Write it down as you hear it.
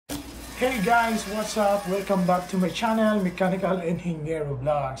Hey guys, what's up? Welcome back to my channel, Mechanical Inhinyero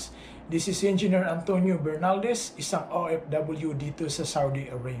Vlogs. This is Engineer Antonio Bernaldez, isang OFW dito sa Saudi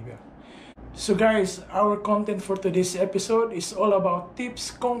Arabia. So guys, our content for today's episode is all about tips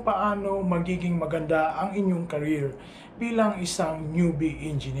kung paano magiging maganda ang inyong career bilang isang newbie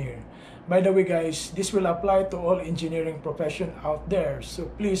engineer. By the way guys, this will apply to all engineering profession out there, so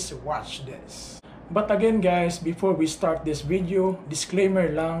please watch this. But again guys, before we start this video, disclaimer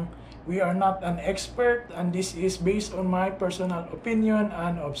lang, we are not an expert and this is based on my personal opinion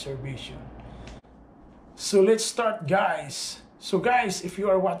and observation. So let's start guys. So guys, if you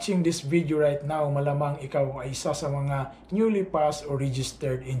are watching this video right now, malamang ikaw ay isa sa mga newly passed or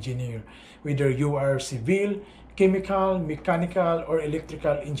registered engineer. Whether you are civil, chemical, mechanical, or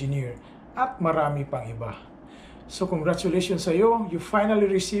electrical engineer. At marami pang iba. So congratulations sa iyo, you finally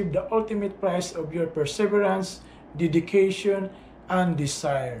received the ultimate prize of your perseverance, dedication, and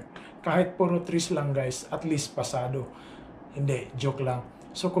desire. Kahit puro tris lang guys, at least pasado. Hindi, joke lang.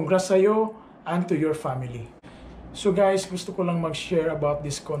 So congrats sa iyo and to your family. So guys, gusto ko lang mag-share about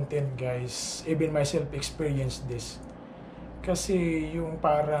this content guys. Even myself experienced this. Kasi yung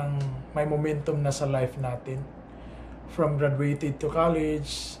parang may momentum na sa life natin. From graduated to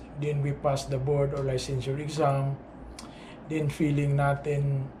college, then we pass the board or licensure exam. Then feeling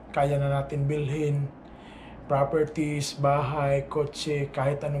natin, kaya na natin bilhin. Properties, bahay, kotse,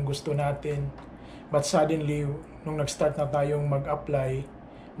 kahit anong gusto natin. But suddenly, nung nag-start na tayong mag-apply,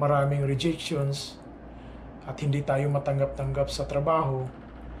 maraming rejections at hindi tayo matanggap-tanggap sa trabaho,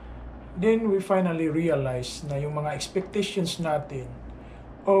 then we finally realize na yung mga expectations natin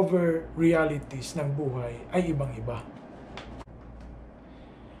over realities ng buhay ay ibang-iba.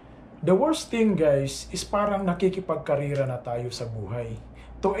 The worst thing guys is parang nakikipagkarira na tayo sa buhay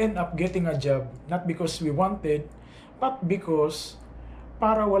to end up getting a job not because we wanted but because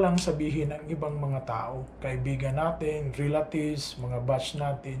para walang sabihin ng ibang mga tao, kaibigan natin, relatives, mga batch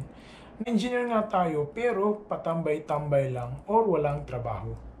natin, engineer nga tayo pero patambay-tambay lang or walang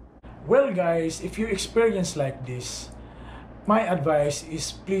trabaho. Well guys, if you experience like this, my advice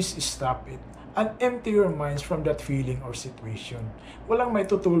is please stop it and empty your minds from that feeling or situation. Walang may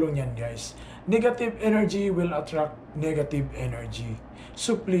tutulong yan guys. Negative energy will attract negative energy.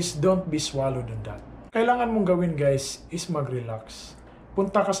 So please don't be swallowed on that. Kailangan mong gawin guys is mag-relax.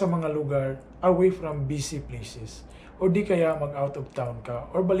 Punta ka sa mga lugar away from busy places. O di kaya mag-out of town ka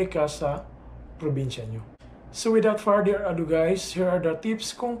or balik ka sa probinsya nyo. So without further ado guys, here are the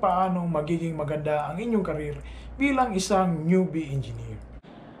tips kung paano magiging maganda ang inyong career bilang isang newbie engineer.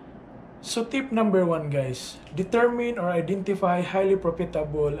 So tip number 1 guys, determine or identify highly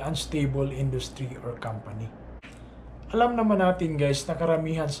profitable and stable industry or company. Alam naman natin guys na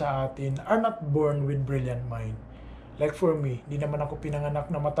karamihan sa atin are not born with brilliant mind. Like for me, di naman ako pinanganak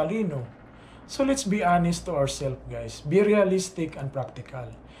na matalino. So let's be honest to ourselves guys, be realistic and practical.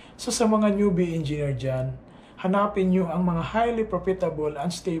 So sa mga newbie engineer dyan, hanapin nyo ang mga highly profitable and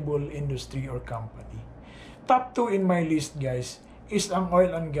stable industry or company. Top 2 in my list guys is ang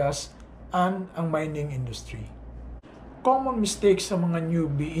oil and gas and ang mining industry. Common mistakes sa mga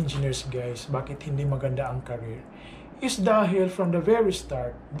newbie engineers guys, bakit hindi maganda ang career, is dahil from the very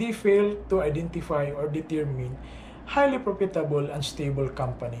start, they fail to identify or determine highly profitable and stable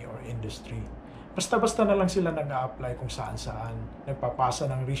company or industry. Basta-basta na lang sila nag-a-apply kung saan-saan, nagpapasa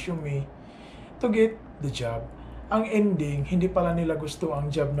ng resume to get the job. Ang ending, hindi pala nila gusto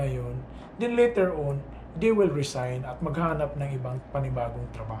ang job na yun, then later on, they will resign at maghanap ng ibang panibagong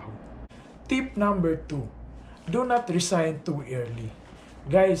trabaho. Tip number 2, do not resign too early.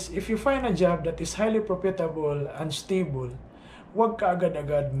 Guys, if you find a job that is highly profitable and stable, huwag ka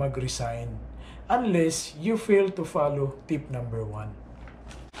agad-agad mag-resign unless you fail to follow tip number 1.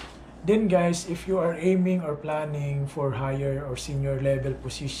 Then guys, if you are aiming or planning for higher or senior level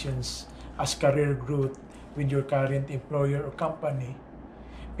positions as career growth with your current employer or company,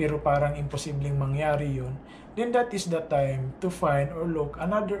 pero parang imposibleng mangyari yun, then that is the time to find or look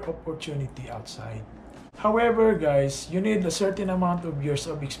another opportunity outside. However guys, you need a certain amount of years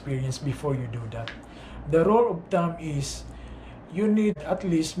of experience before you do that. The rule of thumb is, you need at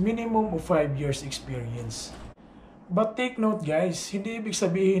least minimum of 5 years experience. But take note guys, hindi ibig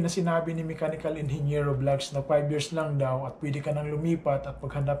sabihin na sinabi ni Mechanical Inhinyero Vlogs na 5 years lang daw at pwede ka nang lumipat at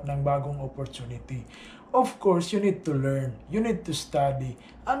maghanap ng bagong opportunity. Of course, you need to learn, you need to study,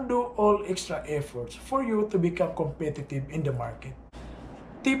 and do all extra efforts for you to become competitive in the market.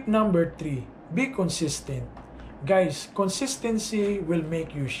 Tip number 3, be consistent. Guys, consistency will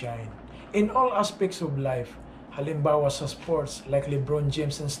make you shine in all aspects of life. Halimbawa sa sports like LeBron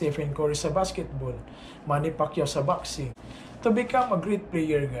James and Stephen Curry sa basketball, Manny Pacquiao sa boxing. To become a great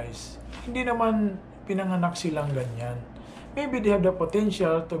player guys, Hindi naman pinanganak silang ganyan. Maybe they have the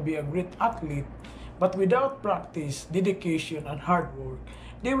potential to be a great athlete, but without practice, dedication, and hard work,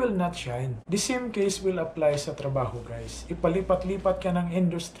 they will not shine. The same case will apply sa trabaho, guys. Ipalipat-lipat ka ng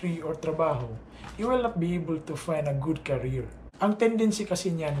industry or trabaho, you will not be able to find a good career. Ang tendency kasi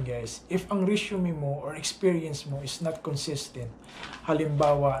niyan, guys, if ang resume mo or experience mo is not consistent,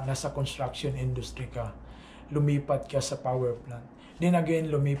 halimbawa, nasa construction industry ka, lumipat ka sa power plant, then again,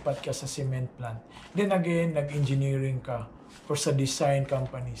 lumipat ka sa cement plant, then again, nag-engineering ka or sa design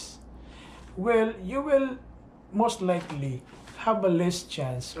companies, well, you will most likely have a less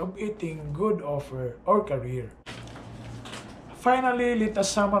chance of getting good offer or career. Finally, let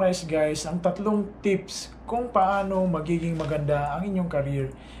us summarize, guys, ang 3 tips kung paano magiging maganda ang inyong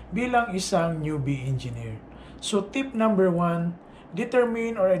career bilang isang newbie engineer. So, tip number 1,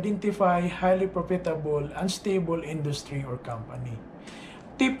 determine or identify highly profitable and stable industry or company.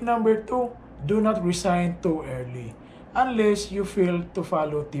 Tip number 2, do not resign too early unless you fail to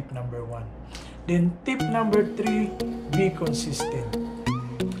follow tip number 1. Then, tip number 3, be consistent.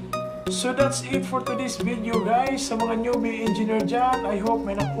 So that's it for today's video, guys. Sa mga newbie engineer dyan, I hope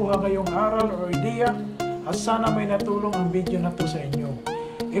may nakuha kayong aral or idea at sana may natulong ang video na to sa inyo.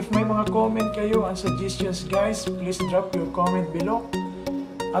 If may mga comment kayo and suggestions, guys, please drop your comment below.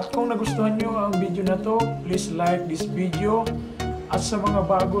 At kung nagustuhan nyo ang video na to, please like this video. At sa mga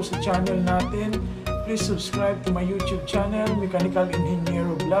bago sa channel natin, please subscribe to my YouTube channel, Mechanical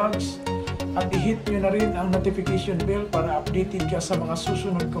Inhinyero Vlogs. At i-hit nyo na rin ang notification bell para updated ka sa mga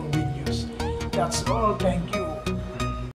susunod kong videos. That's all. Thank you.